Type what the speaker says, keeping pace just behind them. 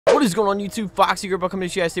What is going on YouTube? Foxy coming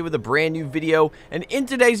to you guys today with a brand new video, and in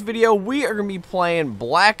today's video we are going to be playing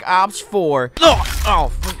Black Ops 4.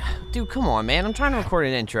 Oh, dude, come on, man. I'm trying to record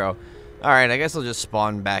an intro. Alright, I guess I'll just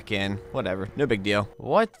spawn back in. Whatever, no big deal.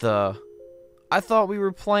 What the? I thought we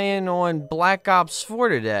were playing on Black Ops 4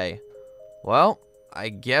 today. Well, I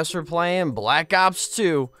guess we're playing Black Ops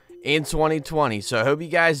 2 in 2020, so I hope you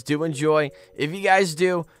guys do enjoy. If you guys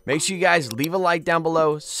do, make sure you guys leave a like down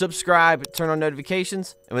below, subscribe, turn on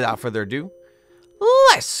notifications, and without further ado,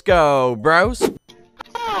 let's go, bros.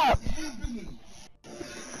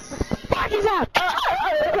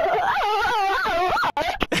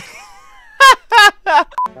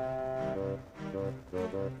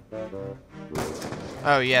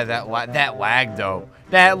 Oh yeah, that lag though.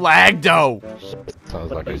 That lag though.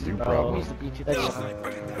 Sounds like a new problem.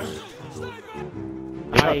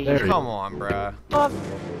 Come on, bruh.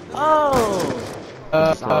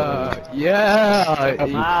 Yeah.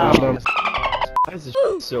 Wow. Why is this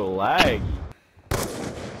so laggy?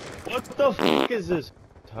 What the fuck is this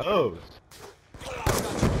toast?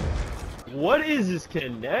 What is this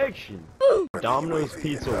connection? Domino's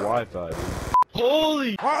Pizza Wi-Fi.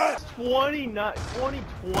 Holy 2020,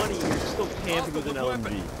 you're still camping with an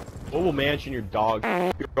LMG. Mobile Mansion, your dog.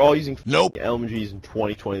 You're all using LMGs in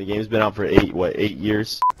 2020. The game's been out for 8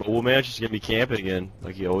 years? Mobile Mansion's gonna be camping again,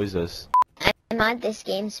 like he always does. I mod this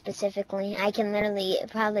game specifically. I can literally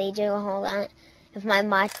probably do a whole lot if my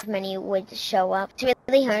mod menu would show up. It's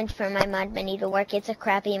really hard for my mod menu to work. It's a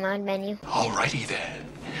crappy mod menu. Alrighty then.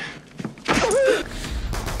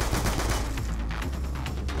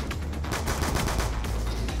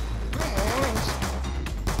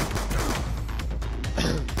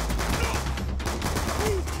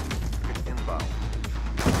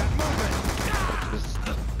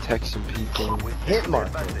 Texting people with Hit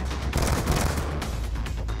marker.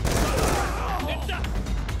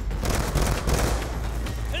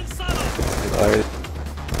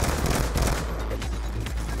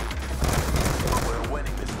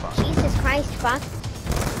 Jesus Christ, fuck.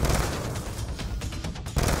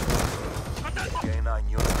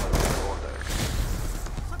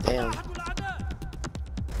 Damn.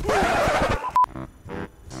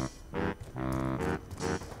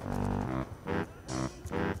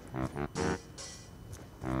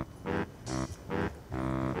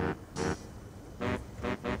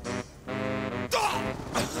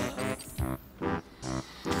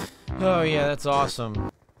 Oh yeah, that's awesome.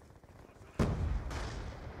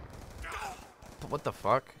 What the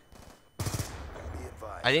fuck?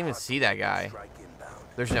 I didn't even see that guy.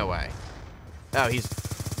 There's no way. Oh, he's...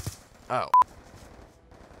 Oh.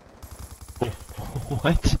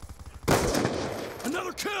 What?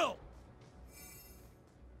 Another kill!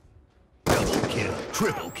 Double kill,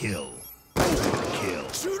 triple kill,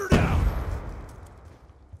 overkill. Shoot her down!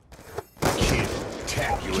 Kill,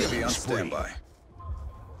 tap UAV on standby.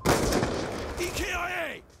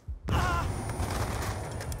 EKIA!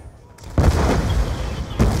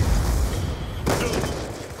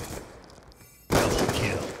 Double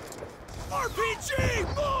kill. RPG,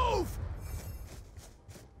 move!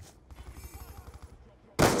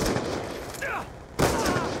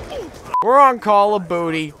 We're on Call of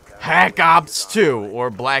Duty Hack Ops 2,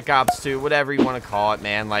 or Black Ops 2, whatever you want to call it,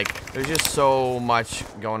 man. Like, there's just so much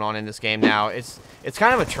going on in this game now. It's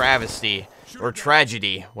kind of a travesty, or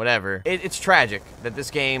tragedy, whatever. It's tragic that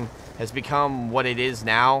this game has become what it is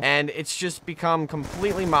now, and it's just become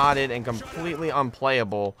completely modded and completely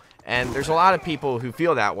unplayable, and there's a lot of people who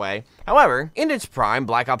feel that way. However, in its prime,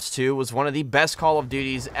 Black Ops 2 was one of the best Call of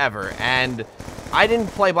Duties ever, and I didn't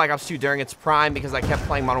play Black Ops 2 during its prime because I kept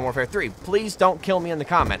playing Modern Warfare 3. Please don't kill me in the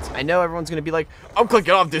comments. I know everyone's going to be like, I'm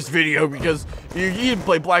clicking off this video because you didn't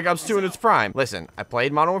play Black Ops 2 in its prime. Listen, I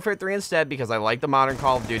played Modern Warfare 3 instead because I like the modern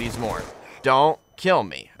Call of Duties more. Don't kill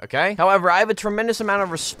me, okay? However, I have a tremendous amount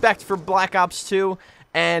of respect for Black Ops 2,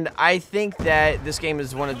 and I think that this game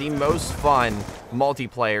is one of the most fun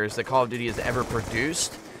multiplayers that Call of Duty has ever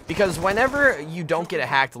produced, because whenever you don't get a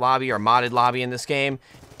hacked lobby or modded lobby in this game,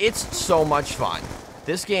 it's so much fun.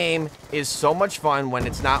 This game is so much fun when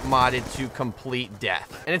it's not modded to complete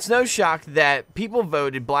death. And it's no shock that people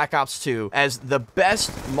voted Black Ops 2 as the best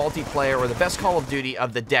multiplayer or the best Call of Duty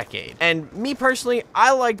of the decade. And me personally,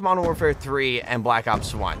 I liked Modern Warfare 3 and Black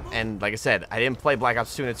Ops 1. And like I said, I didn't play Black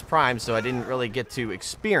Ops 2 in its prime, so I didn't really get to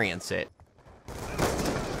experience it.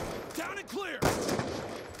 Down and clear!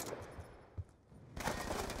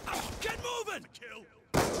 Get moving! Kill!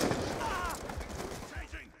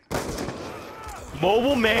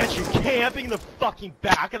 Mobile Mansion camping the fucking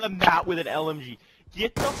back of the map with an LMG.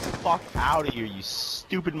 Get the fuck out of here, you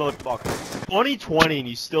stupid motherfucker. 2020 and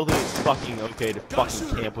you still think it's fucking okay to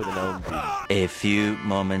fucking camp with an LMG. A few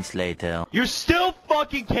moments later. You're still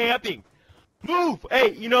fucking camping! Move!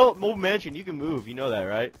 Hey, you know, mobile mansion, you can move. You know that,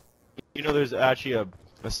 right? You know there's actually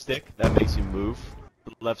a stick that makes you move.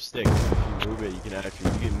 The left stick. If you move it, you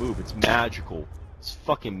can move. It's magical. It's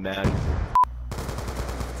fucking magical.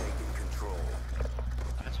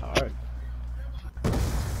 That's hard.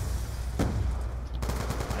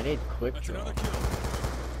 I need quick draw.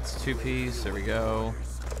 It's 2Ps. There we go.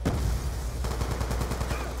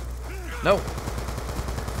 No.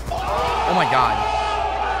 Oh my god.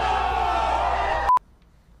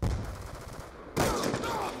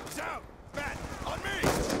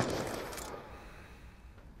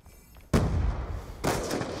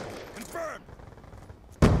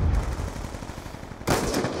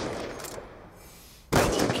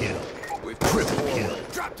 Triple kill.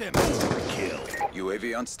 Dropped him. Overkill.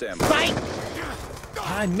 UAV on standby. Fight!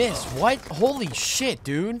 I missed. What? Holy shit,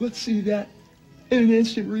 dude. Let's see that in an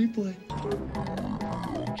instant replay.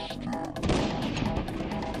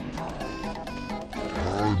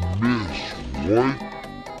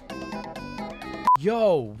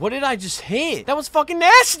 Yo, what did I just hit? That was fucking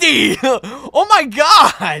nasty! Oh my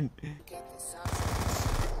god!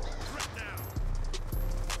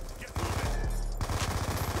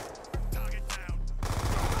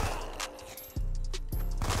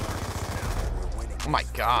 Oh my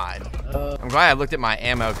god. I'm glad I looked at my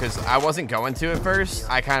ammo because I wasn't going to at first.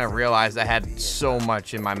 I kind of realized I had so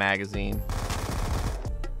much in my magazine.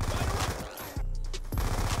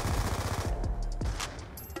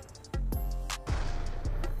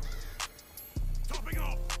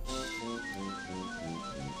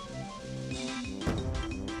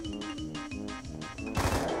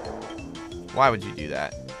 Why would you do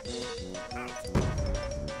that?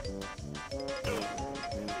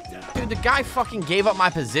 Dude, the guy fucking gave up my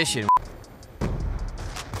position.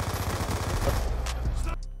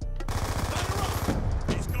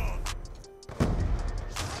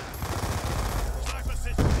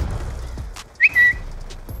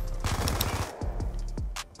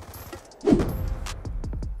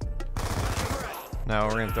 No,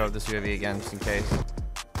 we're gonna throw up this UAV again just in case.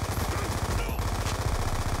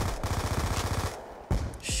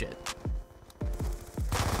 Shit.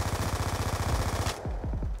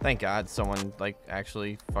 Thank God someone, like,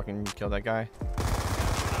 actually fucking killed that guy.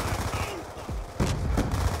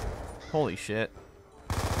 Holy shit.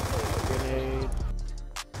 Grenade.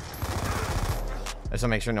 I just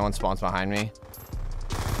wanna make sure no one spawns behind me.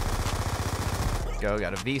 Go,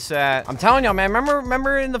 got a VSAT. I'm telling y'all, man,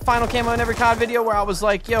 remember in the final camo in every COD video where I was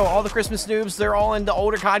like, yo, all the Christmas noobs, they're all into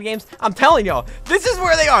older COD games? I'm telling y'all, this is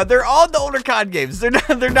where they are. They're all in the older COD games. They're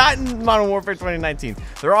not in Modern Warfare 2019.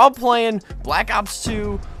 They're all playing Black Ops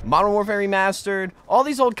 2, Modern Warfare Remastered, all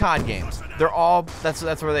these old COD games. They're all, that's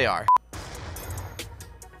where they are.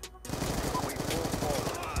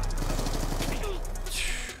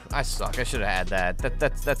 I suck. I should have had that.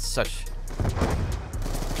 That's such...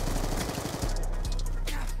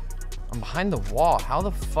 I'm behind the wall. How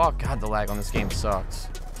the fuck? God, the lag on this game sucks.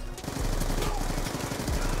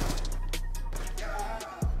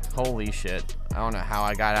 Holy shit. I don't know how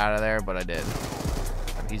I got out of there, but I did.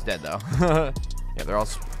 He's dead, though. Yeah, they're all...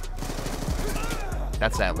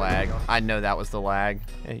 That's that lag. I know that was the lag.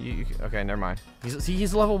 Yeah, okay, never mind.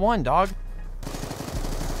 He's level 1, dog.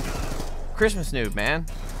 Christmas noob, man.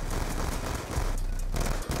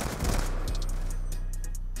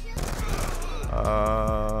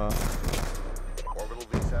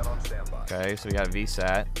 Okay, so we got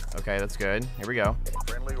VSAT. Okay, that's good. Here we go.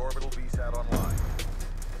 Friendly orbital VSAT online.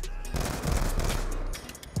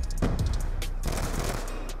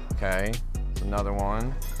 Okay, another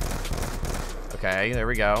one. Okay, there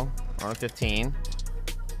we go. We're on a 15.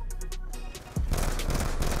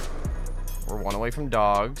 We're one away from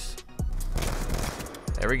dogs.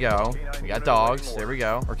 There we go. We got dogs. There we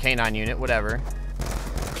go. Or canine unit, whatever.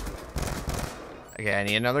 Okay, I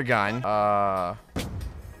need another gun.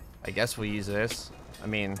 I guess we'll use this. I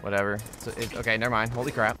mean, whatever. Okay, never mind.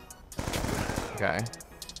 Holy crap. Okay.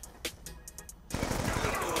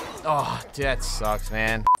 Oh, dude, that sucks,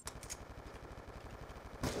 man.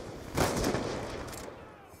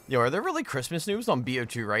 Yo, are there really Christmas news on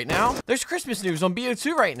BO2 right now? There's Christmas news on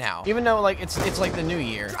BO2 right now. Even though, like, it's like the new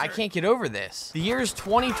year. I can't get over this. The year is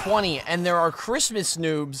 2020, and there are Christmas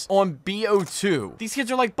noobs on BO2. These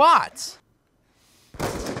kids are like bots.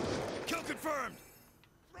 Kill confirmed.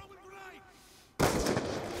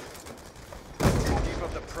 Keep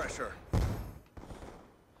up the pressure.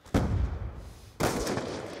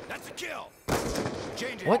 That's a kill.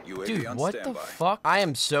 What? Dude, what the fuck? I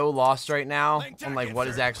am so lost right now on, like, what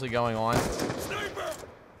is actually going on.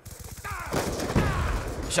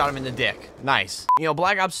 Shot him in the dick. Nice. You know,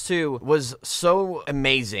 Black Ops 2 was so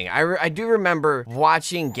amazing. I do remember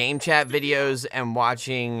watching game chat videos and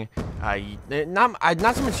watching, not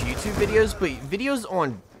so much YouTube videos, but videos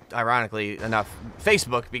on, ironically enough,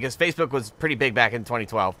 Facebook, because Facebook was pretty big back in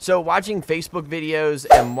 2012. So watching Facebook videos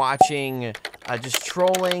and watching just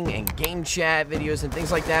trolling and game chat videos and things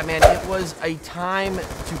like that, man, it was a time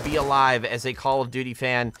to be alive as a Call of Duty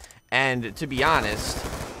fan. And to be honest,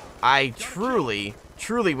 I truly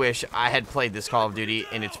wish I had played this Call of Duty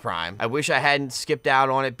in its prime. I wish I hadn't skipped out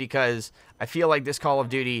on it because I feel like this Call of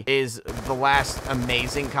Duty is the last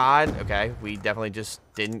amazing COD. Okay, we definitely just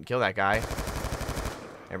didn't kill that guy.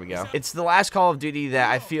 There we go. It's the last Call of Duty that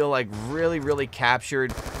I feel like really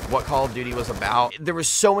captured what Call of Duty was about. There were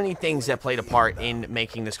so many things that played a part in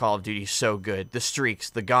making this Call of Duty so good. The streaks,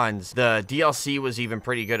 the guns, the DLC was even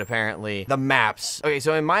pretty good apparently. The maps. Okay,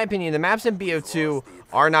 so in my opinion, the maps in BO2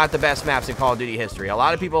 are not the best maps in Call of Duty history. A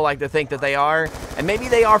lot of people like to think that they are, and maybe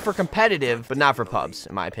they are for competitive, but not for pubs,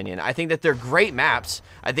 in my opinion. I think that they're great maps.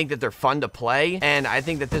 I think that they're fun to play, and I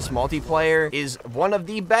think that this multiplayer is one of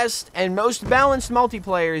the best and most balanced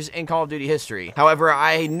multiplayers in Call of Duty history. However,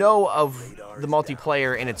 I know of the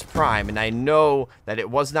multiplayer in its prime, and I know that it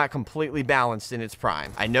was not completely balanced in its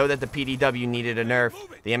prime. I know that the PDW needed a nerf.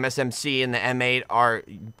 The MSMC and the M8 are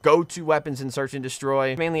go-to weapons in Search and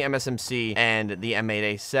Destroy, mainly MSMC and the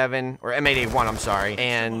M8A7, or M8A1, I'm sorry,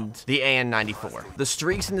 and the AN94. The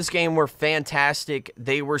streaks in this game were fantastic.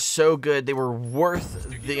 They were so good. They were worth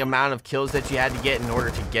the amount of kills that you had to get in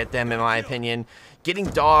order to get them, in my opinion. Getting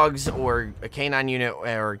dogs or a K9 unit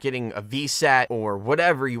or getting a VSAT or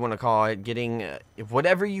whatever you want to call it, getting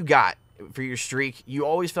whatever you got for your streak, you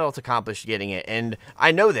always felt accomplished getting it. And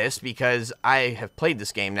I know this because I have played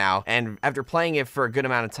this game now, and after playing it for a good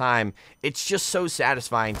amount of time, it's just so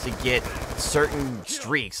satisfying to get certain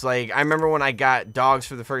streaks. Like, I remember when I got dogs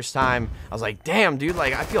for the first time, I was like, damn, dude,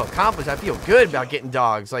 like, I feel accomplished. I feel good about getting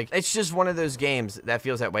dogs. Like, it's just one of those games that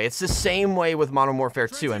feels that way. It's the same way with Modern Warfare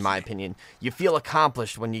 2, in my opinion. You feel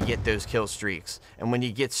accomplished when you get those kill streaks, and when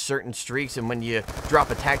you get certain streaks, and when you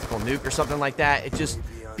drop a tactical nuke or something like that, it just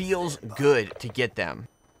feels good to get them.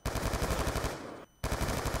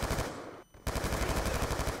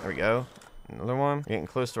 There we go. Another one. Getting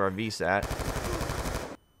close to our VSAT.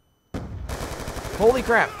 Holy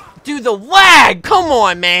crap. Dude, the lag! Come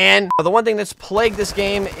on, man! The one thing that's plagued this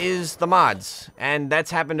game is the mods, and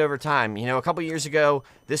that's happened over time. You know, a couple years ago,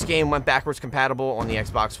 this game went backwards compatible on the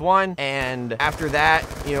Xbox One, and after that,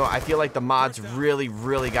 you know, I feel like the mods really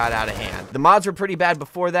got out of hand. The mods were pretty bad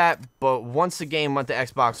before that, but once the game went to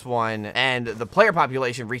Xbox One, and the player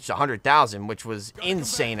population reached 100,000, which was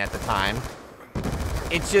insane at the time,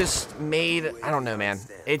 it just made, I don't know, man.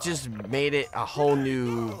 It just made it a whole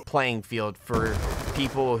new playing field for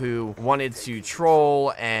people who wanted to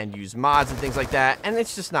troll and use mods and things like that. And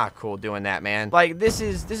it's just not cool doing that, man. Like, this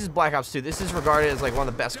is Black Ops 2. This is regarded as like one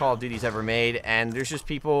of the best Call of Duties ever made. And there's just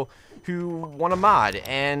people who want a mod,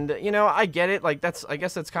 and you know, I get it. Like, I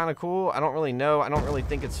guess that's kind of cool. I don't really know. I don't really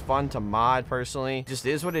think it's fun to mod personally. It just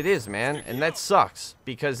is what it is, man, and that sucks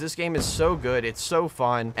because this game is so good. It's so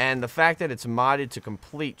fun, and the fact that it's modded to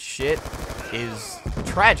complete shit is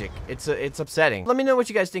tragic. It's upsetting. Let me know what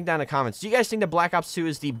you guys think down in the comments. Do you guys think that Black Ops 2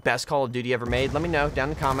 is the best Call of Duty ever made? Let me know down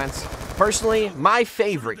in the comments. Personally, my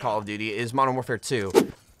favorite Call of Duty is Modern Warfare 2.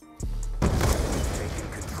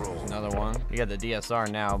 Another one. You got the DSR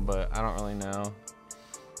now, but I don't really know.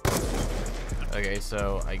 Okay,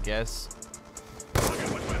 so I guess,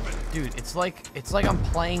 dude, it's like I'm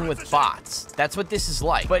playing with bots. That's what this is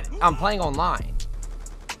like, but I'm playing online.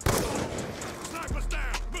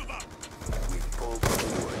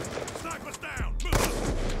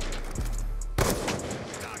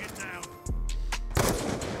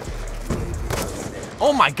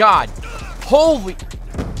 Oh my god! Holy!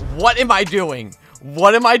 What am I doing?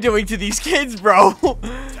 What am I doing to these kids, bro?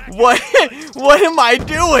 What am I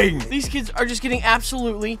doing? These kids are just getting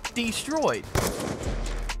absolutely destroyed.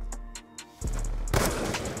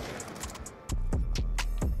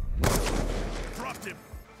 Dropped him.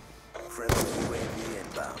 Friendly UAV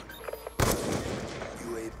inbound.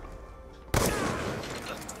 UAV.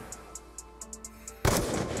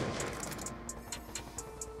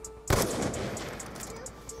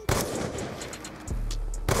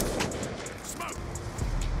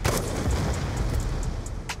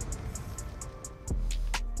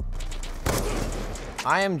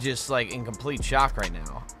 I am just like in complete shock right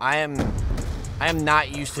now. I am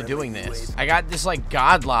not used to doing this. I got this like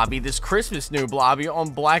God lobby, this Christmas noob lobby on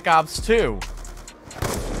Black Ops 2.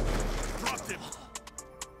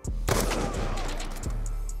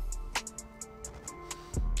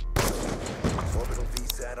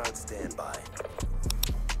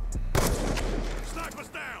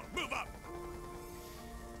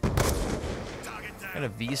 Got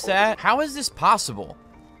a VSAT? How is this possible?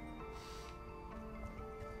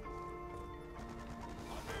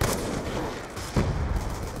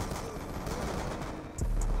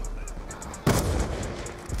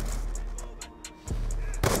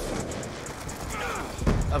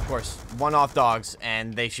 Of course, one-off dogs,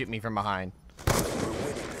 and they shoot me from behind.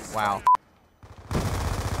 Wow.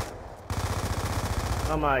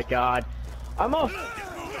 Oh my god. I'm off.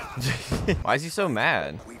 Why is he so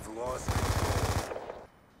mad? We've lost.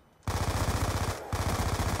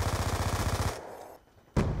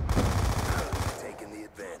 Taking the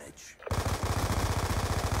advantage.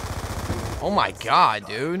 Oh my god,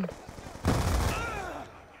 dude.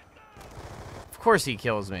 Of course he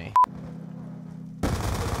kills me.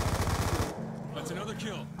 That's another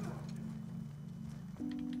kill.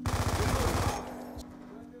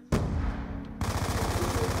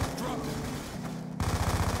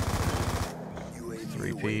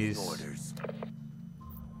 Three piece.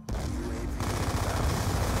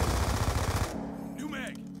 New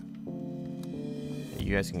mag.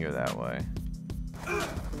 You guys can go that way.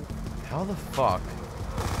 How the fuck?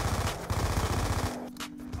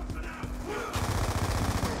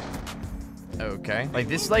 Okay. Like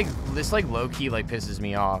this low-key like pisses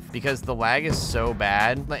me off because the lag is so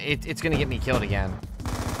bad. Like it's gonna get me killed again.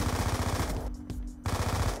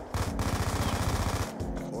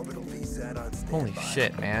 Holy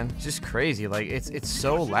shit, man. It's just crazy. Like it's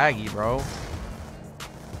so laggy, bro.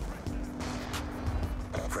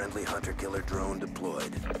 Friendly hunter-killer drone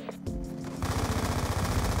deployed.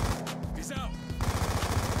 Peace out.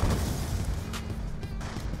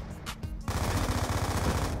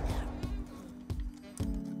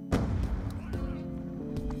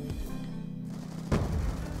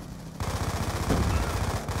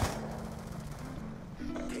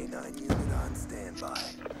 K9 unit on standby.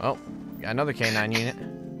 Oh, got another K9 unit.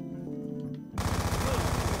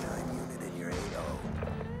 K9 unit in your AO.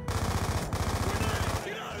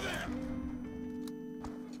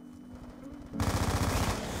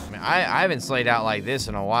 I haven't slayed out like this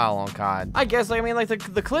in a while on COD. I guess, like, I mean, like,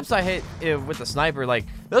 the clips I hit with the sniper, like,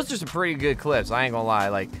 those are some pretty good clips. I ain't gonna lie.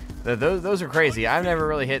 Like, those are crazy. I've never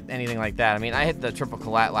really hit anything like that. I mean, I hit the triple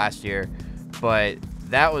collat last year, but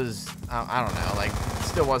that was, I don't know, like,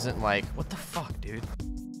 still wasn't like, what the fuck, dude?